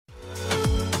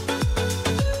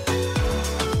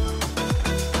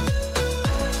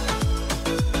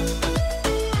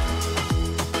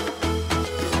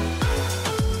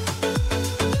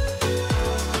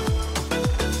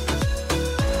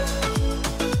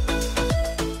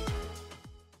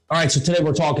All right, so today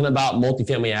we're talking about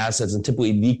multifamily assets and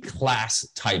typically the class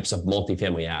types of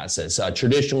multifamily assets.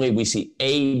 Traditionally, we see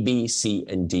A, B, C,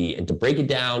 and D. And to break it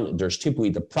down, there's typically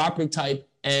the property type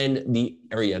and the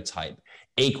area type.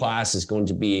 A class is going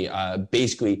to be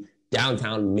basically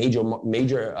downtown, major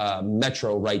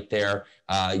metro right there.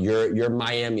 Your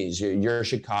Miamis, your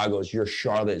Chicagos, your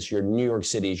Charlottes, your New York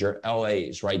Cities, your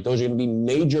LAs, right? Those are going to be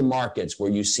major markets where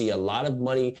you see a lot of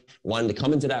money wanting to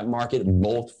come into that market,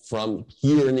 both from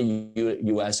here in the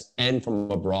U.S. and from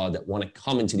abroad that want to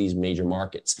come into these major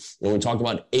markets. When we talk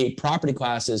about A property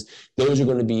classes, those are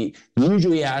going to be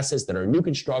usually assets that are new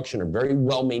construction or very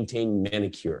well maintained,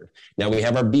 manicured. Now we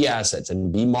have our B assets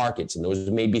and B markets, and those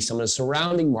may be some of the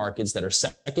surrounding markets that are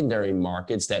secondary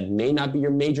markets that may not be your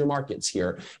major markets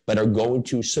here, but are going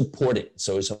to support it.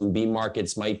 So some B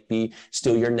markets might be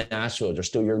still your Nashvilles or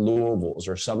still your Louisvilles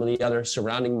or some of the other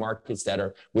surrounding markets that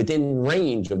are within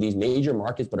range of these major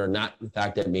markets, but are not in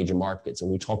fact at major markets.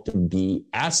 And we talk to B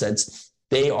assets,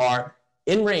 they are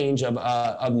in range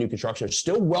of new construction, are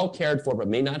still well cared for, but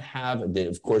may not have,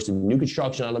 of course, the new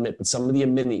construction element, but some of the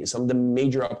amenities, some of the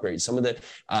major upgrades, some of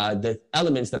the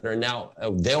elements that are now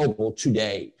available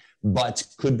today, but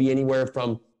could be anywhere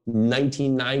from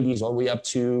 1990s all the way up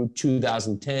to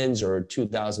 2010s or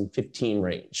 2015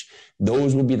 range.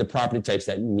 Those would be the property types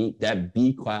that meet that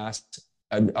B class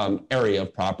area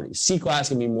of property. C class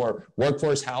can be more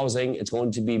workforce housing. It's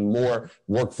going to be more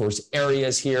workforce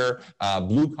areas here,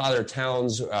 blue collar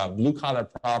towns, blue collar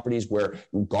properties where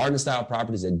garden style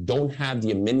properties that don't have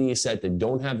the amenity set, that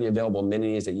don't have the available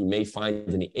amenities that you may find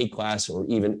in the A class or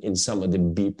even in some of the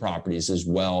B properties as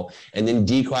well. And then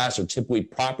D class are typically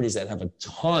properties that have a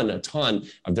ton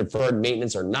of deferred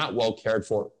maintenance, are not well cared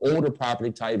for, older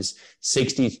property types,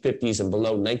 60s, 50s and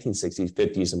below, 1960s,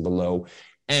 50s and below,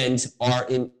 and are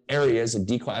in areas, a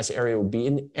D-class area would be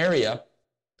an area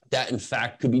that in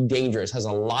fact could be dangerous, has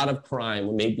a lot of crime,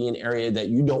 or maybe an area that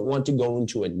you don't want to go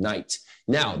into at night.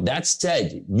 Now, that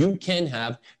said, you can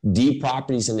have D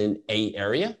properties in an A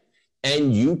area,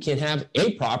 and you can have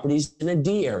A properties in a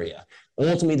D area.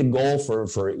 Ultimately, the goal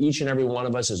for each and every one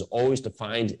of us is always to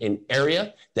find an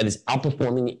area that is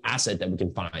outperforming the asset that we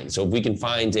can find. So if we can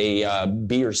find a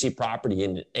B or C property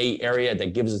in an A area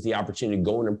that gives us the opportunity to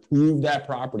go and improve that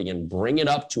property and bring it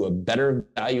up to a better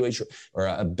valuation or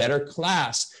a better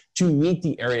class to meet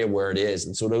the area where it is.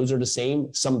 And so those are the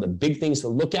same. Some of the big things to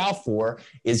look out for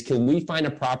is, can we find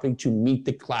a property to meet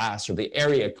the class or the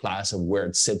area class of where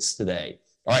it sits today?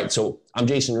 All right, so I'm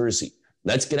Jason Rusi.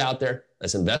 Let's get out there.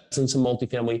 Let's invest in some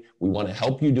multifamily. We want to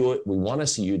help you do it. We want to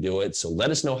see you do it. So let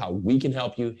us know how we can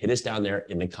help you. Hit us down there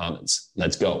in the comments.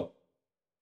 Let's go.